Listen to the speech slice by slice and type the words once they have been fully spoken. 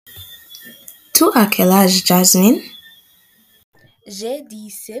Es-tu à quel âge, Jasmine? J'ai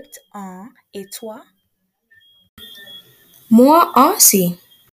 17 ans et toi? Moi aussi.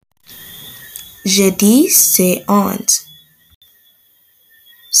 J'ai 11.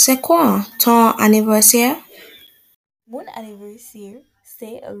 C'est quoi ton anniversaire? Mon anniversaire,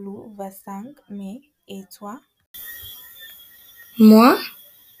 c'est le 25 mai et toi? Moi,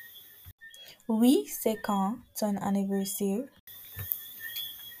 Oui, c'est quand ton anniversaire?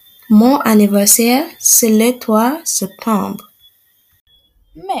 mon anniversaire, c'est le 3 septembre.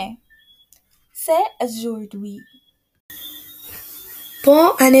 Mais c'est aujourd'hui.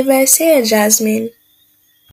 Bon anniversaire, Jasmine.